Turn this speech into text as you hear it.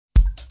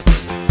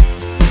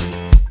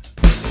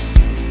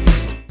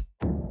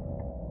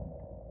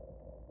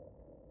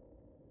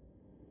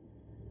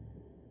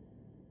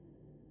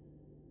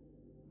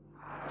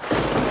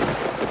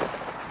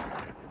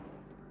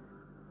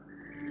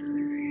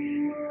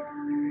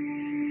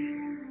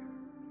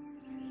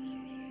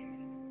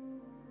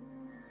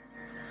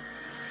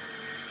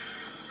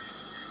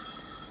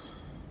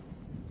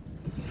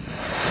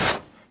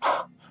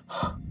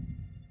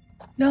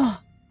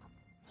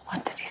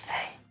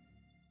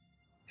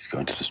He's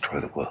going to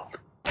destroy the world.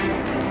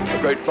 A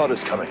great flood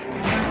is coming.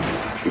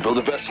 We build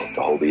a vessel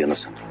to hold the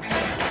innocent.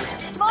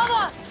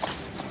 Mama!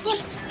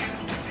 It's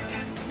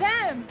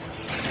them!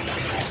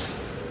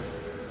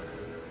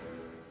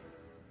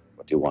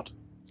 What do you want?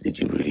 Did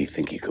you really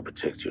think you could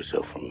protect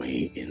yourself from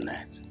me in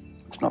that?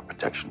 It's not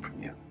protection from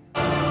you.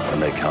 When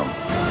they come,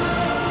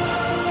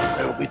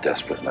 they will be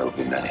desperate and there will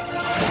be many.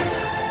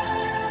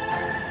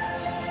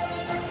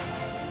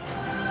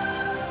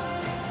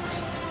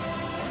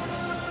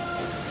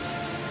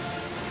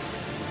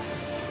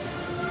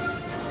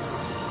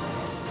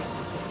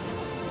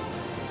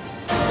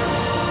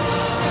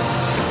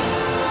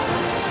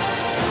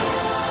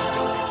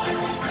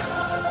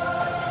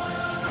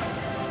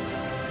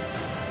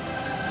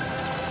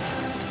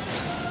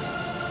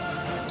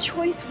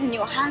 Choice was in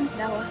your hands,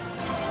 Noah.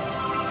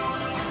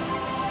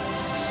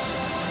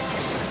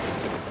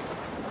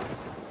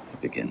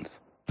 It begins.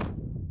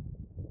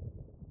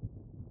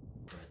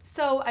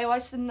 So I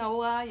watched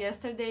Noah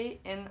yesterday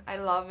and I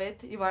love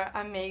it. You are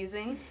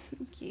amazing.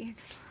 Thank you.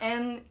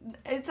 And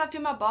it's a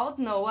film about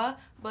Noah,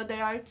 but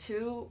there are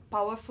two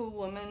powerful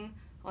women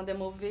on the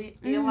movie,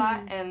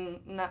 Ila and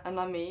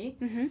Nami.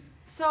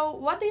 So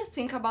what do you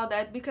think about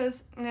that?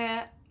 Because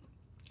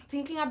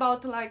thinking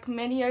about like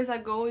many years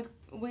ago,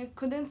 we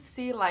couldn't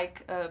see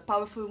like a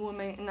powerful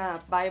woman in a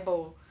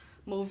Bible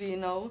movie, you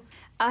know?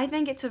 I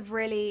think it's a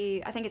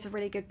really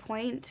good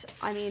point.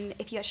 I mean,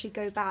 if you actually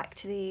go back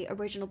to the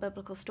original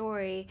biblical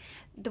story,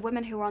 the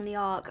women who are on the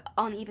ark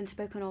aren't even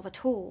spoken of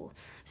at all.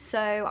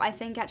 So I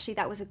think actually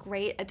that was a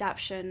great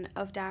adaptation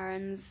of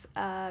Darren's,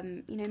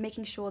 you know,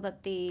 making sure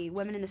that the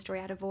women in the story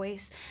had a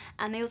voice,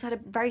 and they also had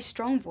a very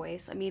strong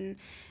voice. I mean,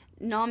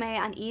 Name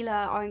and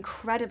Ila are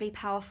incredibly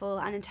powerful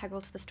and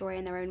integral to the story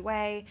in their own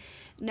way.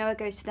 Noah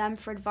goes to them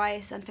for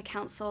advice and for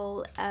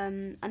counsel,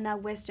 and their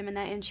wisdom and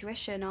their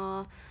intuition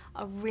are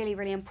really,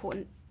 really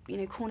important, you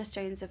know,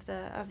 cornerstones of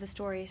the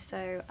story.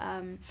 So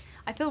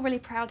I feel really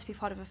proud to be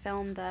part of a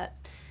film that,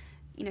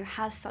 you know,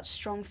 has such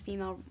strong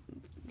female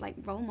like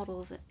role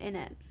models in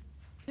it.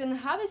 And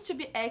how is to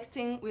be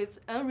acting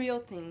with unreal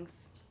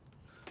things?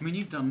 I mean,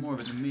 you've done more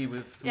of it than me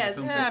with some Yes,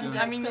 of the films.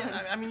 Yeah,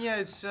 I mean, yeah.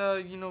 It's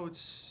you know,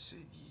 it's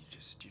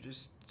you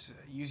just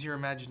use your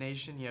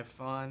imagination. You have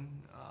fun.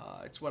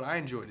 It's what I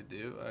enjoy to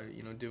do.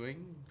 You know,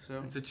 doing.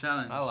 So it's a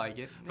challenge. I like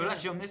it. But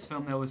actually, on this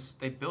film,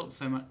 they built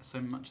so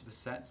much of the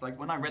sets. Like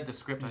when I read the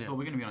script, I thought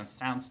we're going to be on a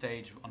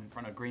soundstage in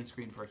front of a green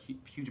screen for a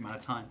huge amount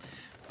of time.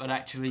 But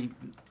actually,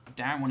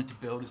 Darren wanted to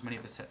build as many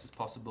of the sets as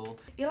possible.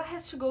 Ila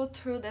has to go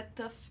through that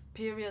tough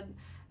period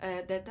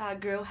that a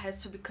girl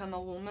has to become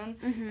a woman,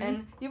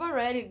 and you've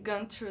already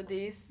gone through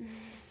this.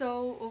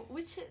 So,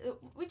 which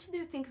do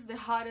you think is the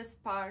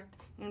hardest part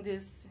in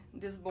this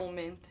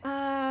moment?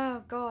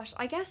 Oh gosh,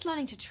 I guess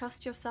learning to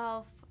trust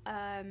yourself,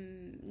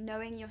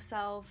 knowing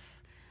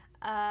yourself,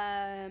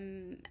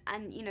 and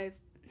you know,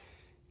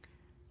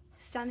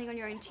 standing on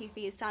your own 2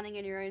 feet, standing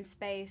in your own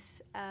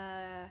space,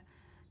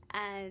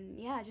 and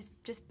yeah,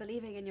 just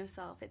believing in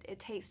yourself. It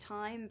takes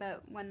time,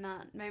 but when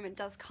that moment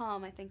does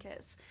come, I think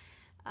it's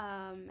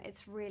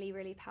really,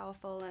 really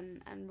powerful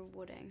and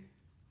rewarding.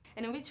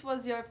 And which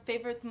was your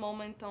favorite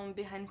moment on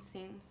behind the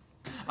scenes?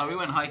 We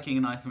went hiking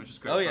in Iceland, which was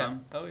great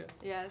fun. Oh yeah.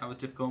 Yes. That was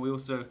difficult. We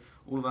also,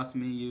 all of us,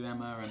 me, you,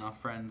 Emma, and our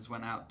friends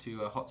went out to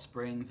hot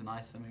springs in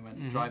Iceland. We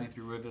went driving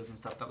through rivers and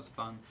stuff. That was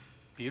fun.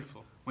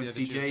 Beautiful. Went to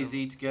see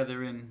Jay-Z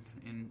together in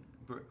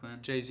Brooklyn.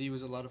 Jay-Z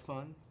was a lot of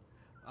fun.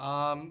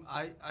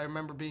 I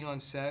remember being on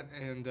set,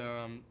 and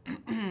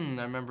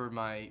I remember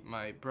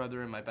my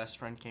brother and my best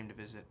friend came to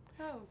visit.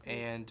 Oh,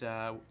 okay.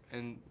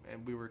 And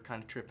we were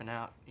kind of tripping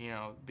out, you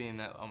know, being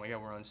that, oh my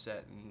God, we're on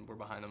set and we're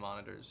behind the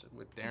monitors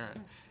with Darren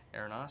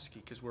Aronofsky,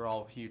 because we're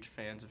all huge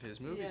fans of his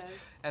movies. Yes.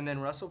 And then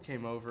Russell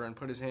came over and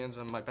put his hands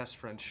on my best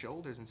friend's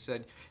shoulders and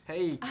said,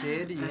 "Hey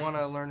kid, you want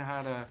to learn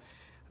how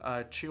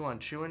to chew on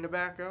chewing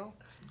tobacco?"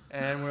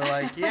 And we're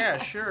like, yeah,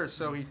 sure.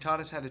 So he taught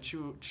us how to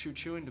chew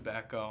chewing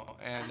tobacco,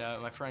 and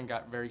my friend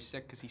got very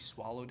sick because he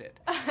swallowed it.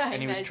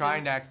 And he was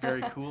trying to act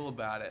very cool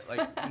about it,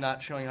 like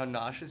not showing how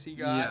nauseous he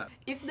got.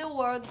 Yeah. If the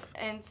world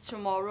ends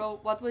tomorrow,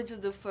 what would you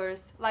do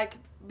first? Like,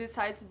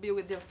 besides be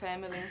with your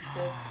family and stuff?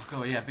 Oh,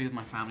 God, yeah, be with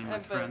my family and my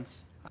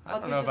friends. I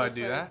don't know if I'd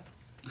do that.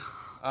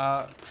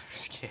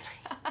 Just kidding.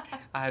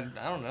 I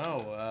don't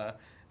know.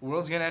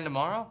 World's gonna end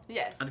tomorrow?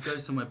 Yes. I'd go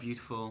somewhere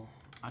beautiful.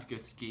 I'd go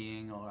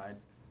skiing, or I'd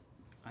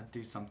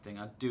do something.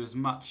 I'd do as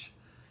much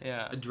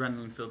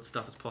adrenaline-filled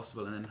stuff as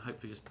possible, and then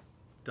hopefully just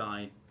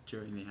die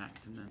during the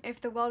act. And then.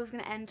 If the world was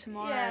going to end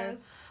tomorrow, Yes.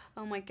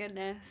 Oh my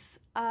goodness.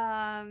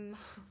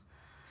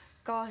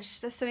 Gosh,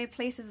 there's so many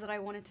places that I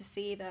wanted to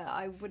see that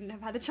I wouldn't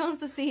have had the chance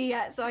to see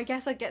yet. So I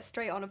guess I'd get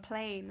straight on a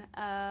plane.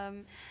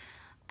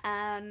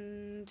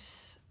 And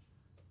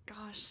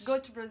gosh. Go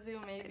to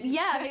Brazil, maybe.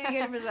 Yeah, maybe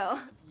go to Brazil.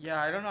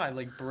 Yeah, I don't know. I'd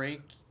like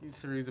break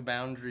through the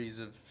boundaries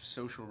of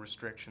social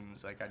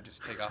restrictions. Like I'd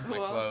just take off my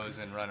clothes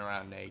and run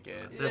around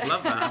naked. They'd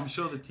love that. I'm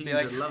sure the teams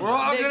Like, would love we're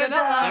all that. gonna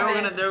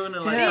die. They're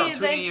gonna like Please,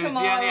 tweeting ain't you, it's the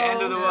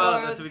end of the world.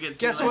 tomorrow, So we get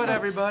Guess what,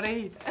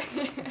 everybody?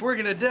 If we're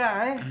gonna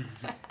die,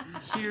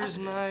 here's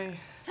my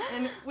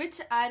And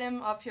which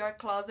item of your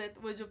closet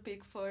would you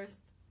pick first?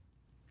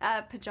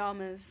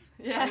 Pajamas.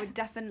 Yeah. I would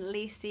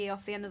definitely see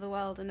off the end of the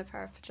world in a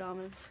pair of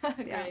pajamas. Yeah,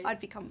 Great. I'd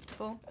be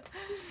comfortable.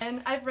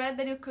 And I've read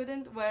that you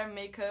couldn't wear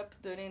makeup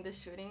during the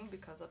shooting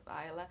because of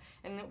Ayla,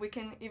 and we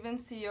can even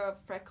see your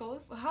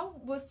freckles. How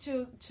was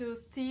to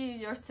see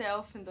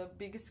yourself in the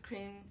big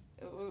screen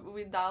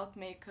without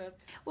makeup?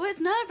 Well, it's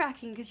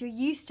nerve-wracking because you're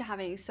used to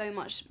having so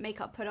much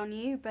makeup put on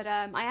you, but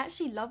I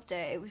actually loved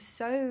it. It was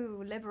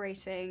so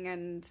liberating,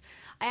 and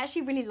I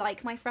actually really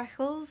like my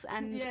freckles,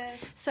 and Yes.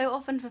 so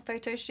often for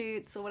photo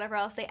shoots or whatever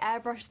else, they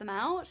airbrush them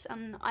out,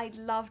 and I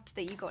loved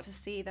that you got to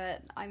see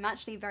that I'm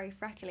actually very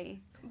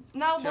freckly.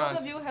 Now both John.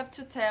 of you have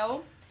to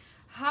tell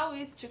how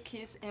is to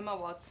kiss Emma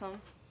Watson.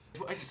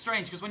 It's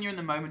strange because when you're in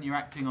the moment, you're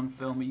acting on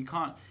film, you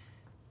can't.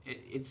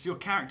 It's your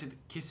character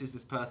that kisses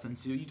this person,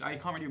 so I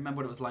can't really remember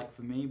what it was like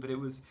for me, but it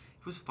was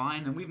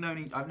fine. And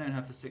I've known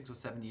her for 6 or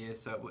 7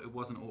 years, so it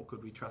wasn't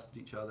awkward. We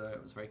trusted each other.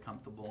 It was very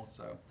comfortable.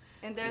 So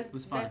And there's it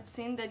was fine. that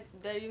scene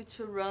that you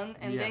two run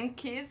and Yeah. then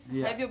kiss.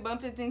 Yeah. Have you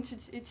bumped into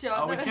each Oh,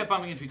 other? we kept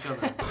bumping into each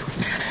other.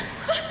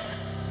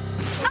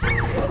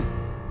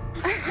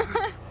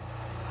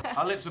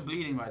 Our lips were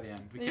bleeding by the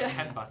end. We kept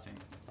headbutting.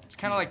 It's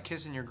kind of like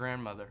kissing your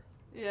grandmother.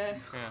 Yeah.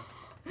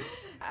 Yeah.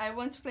 I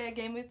want to play a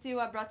game with you.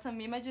 I brought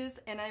some images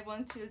and I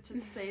want you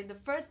to say the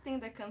first thing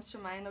that comes to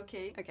mind,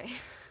 okay? Okay.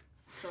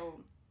 So,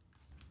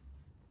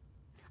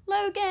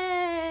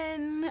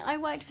 Logan! I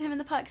worked with him in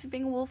the Perks of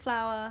Being a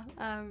Wallflower.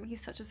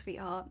 He's such a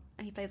sweetheart,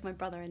 and he plays my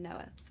brother in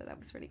Noah, so that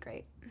was really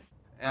great.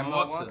 Emma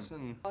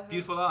Watson.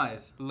 Beautiful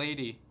eyes.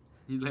 Lady.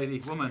 Lady,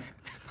 woman,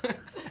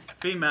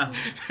 female.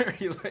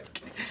 Very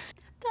like.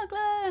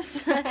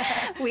 Douglas!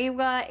 We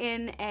were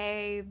in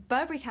a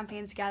Burberry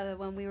campaign together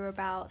when we were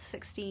about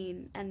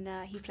 16, and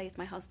he plays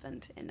my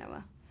husband in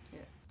Noah. yeah,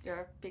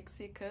 your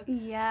pixie cut.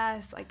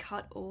 Yes, I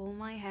cut all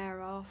my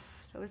hair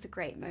off. It was a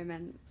great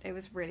moment. It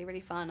was really,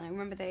 really fun. I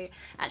remember they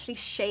actually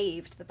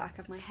shaved the back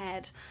of my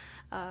head.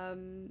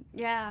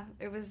 Yeah,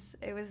 it was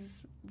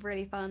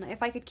really fun.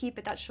 If I could keep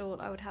it that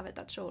short, I would have it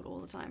that short all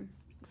the time.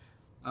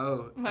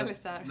 Oh, Miley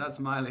Cyrus. That's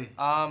Miley.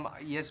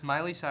 Yes,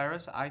 Miley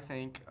Cyrus. I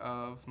think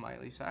of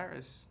Miley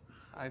Cyrus.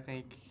 I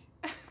think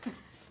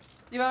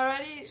You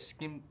already...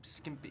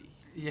 skimpy.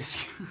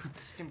 Yes.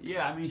 Skimpy.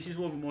 Yeah, I mean, she's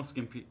more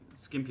skimpier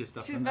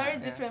stuff She's than very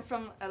that. different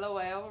from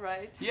LOL,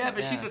 right? Yeah,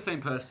 but she's Yeah. the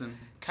same person.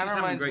 Kind She's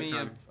of having a reminds great me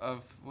time.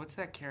 of what's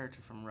that character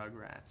from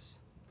Rugrats?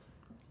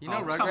 You know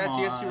Oh, Rugrats?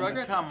 You guys see come on,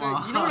 Rugrats? come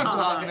You know what I'm on.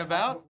 talking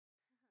about?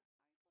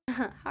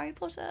 Harry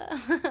Potter.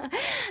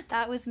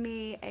 That was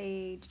me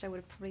aged, I would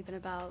have probably been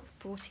about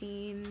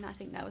 14. I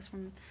think that was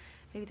from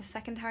maybe the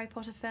second Harry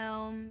Potter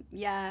film.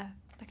 Yeah,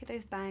 look at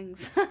those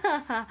bangs. Do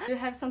you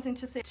have something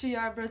to say to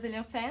your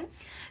Brazilian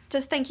fans?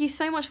 Just thank you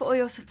so much for all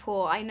your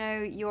support. I know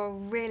you're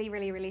really,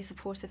 really, really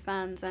supportive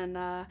fans, and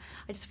I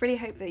just really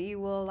hope that you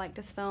will like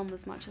this film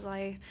as much as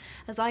I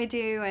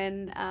do,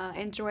 and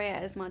enjoy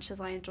it as much as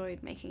I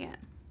enjoyed making it.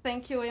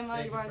 Thank you,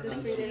 Emma. You are the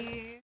Thank sweetest. Thank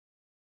you.